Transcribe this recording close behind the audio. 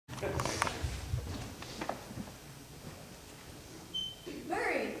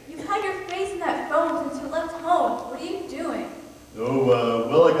Murray, you've had your face in that phone since you left home. What are you doing? Oh,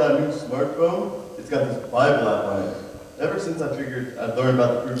 well, I got a new smartphone. It's got this Bible app on it. Ever since I figured I'd learn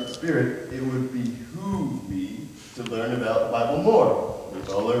about the fruit of the Spirit, it would behoove me to learn about the Bible more, which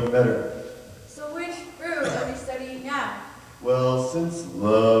I'll learn better. So which fruit are we studying now? Well, since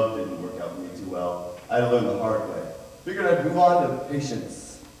love didn't work out for me too well, I had to learn the hard way. Figured I'd move on to patience.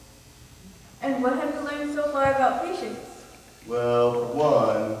 And what have you learned so far about patience? Well, for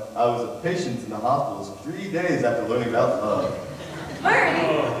one, I was a patient in the hospitals 3 days after learning about love. Murray,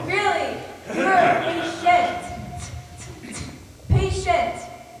 really? You're patient. Patient.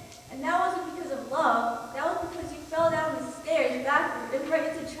 And that wasn't because of love. That was because you fell down the stairs backward and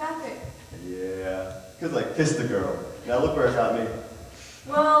right into traffic. Yeah, because I kissed a girl. Now look where it got me.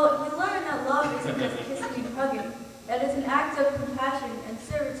 Well, you learned that love isn't just kissing and hugging. That is an act of compassion and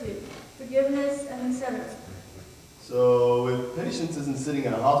servitude, forgiveness, and etc. So, if patience isn't sitting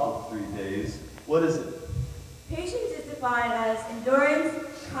in a hospital for 3 days, what is it? Patience is defined as endurance,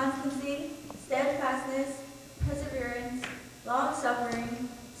 constancy, steadfastness, perseverance, long-suffering,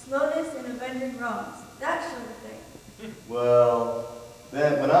 slowness in avenging wrongs, that sort of thing. Well,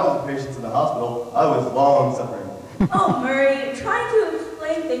 then when I was a patient in the hospital, I was long-suffering. Oh, Murray, trying to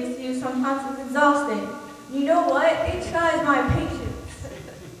explain things to you sometimes is exhausting. You know what? It tries my patience.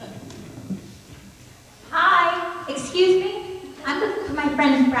 Hi, excuse me. I'm looking for my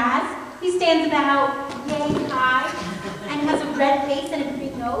friend Fraz. He stands about yay high and has a red face and a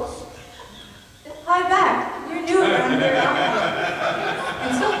big nose. Hi back. You're new around here, aren't you?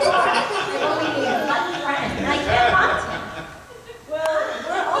 And so far, I've only made one friend, and I can't find him. Well,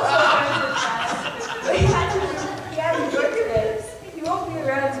 we're also friends with Fraz. But he had to work today. He won't be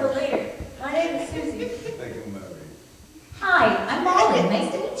around until later. My name is Susie. Thank you, Mary. Hi, I'm Molly.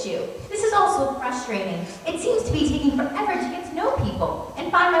 Nice to meet you. This is also frustrating. It seems to be taking forever to get to know people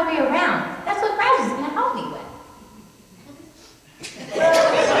and find my way around. That's what Fraz is going to help me with. Well,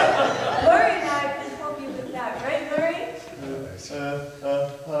 Murray and I can help you with that, right, Murray?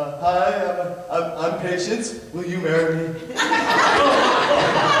 Hi, I'm Patience. Will you marry me?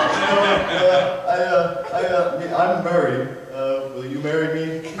 I'm Murray. Will you marry me?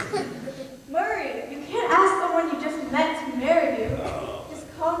 Murray, you can't ask someone you just met to marry you. Just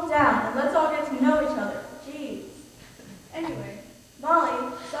calm down and let's all get to know each other. Jeez. Anyway,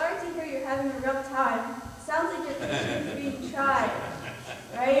 Molly, sorry to hear you're having a rough time. Sounds like your patience is being tried.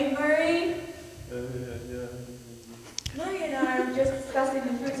 Right, Murray? Yeah. Murray and I are just discussing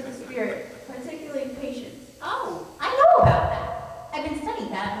the fruits of the Spirit, particularly patience. Oh, I know about that. I've been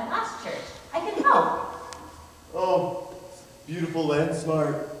studying that in the last church. I can help. Oh, beautiful and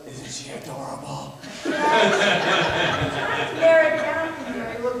smart. Isn't she adorable? I'm trying to narrow it down for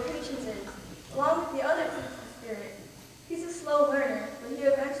Murray what patience is, along with the other fruits of the Spirit. He's a slow learner, but he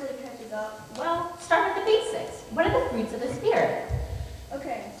eventually catches up. Well, start with the basics. What are the fruits of the Spirit?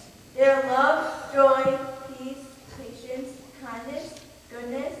 Okay, they are love, joy, peace, patience, kindness,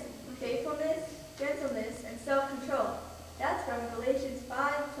 goodness, faithfulness, gentleness, and self-control. That's from Galatians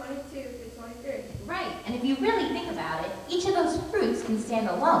 5:22-23. Right, and if you really think about it, each of those fruits can stand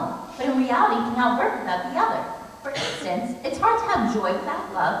alone, but in reality cannot work without the other. For instance, it's hard to have joy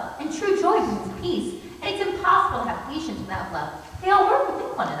without love, and true joy brings peace, and it's impossible to have patience without love. They all work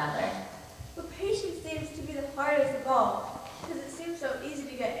within one another. But patience seems to be the hardest of all, because it seems so easy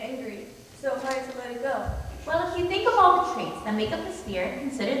to get angry, so hard to let it go. Well, if you think of all the traits that make up the Spirit,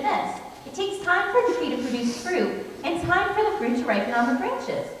 consider this. It takes time for a tree to produce fruit, and time for the fruit to ripen on the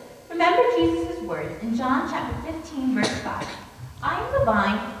branches. Remember Jesus' words in John chapter 15, verse 5. I am the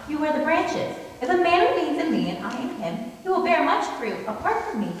vine, you are the branches. If a man remains in me and I in him, he will bear much fruit. Apart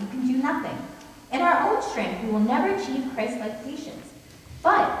from me, you can do nothing. In our own strength, we will never achieve Christ-like patience.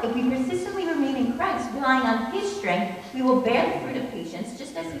 But if we persistently remain in Christ, relying on his strength, we will bear the fruit of patience,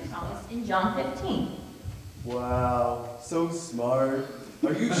 just as he promised in John 15. Wow, so smart.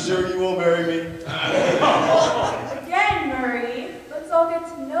 Are you sure you will marry me? Again, Murray, let's all get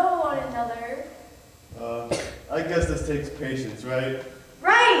to know one another. I guess this takes patience, right?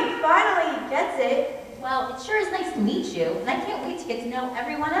 Right, finally he gets it. Well, it sure is nice to meet you, and I can't wait to get to know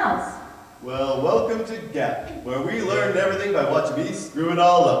everyone else. Well, welcome to GAP, where we learned everything by watching me screw it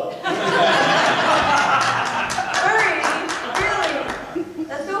all up.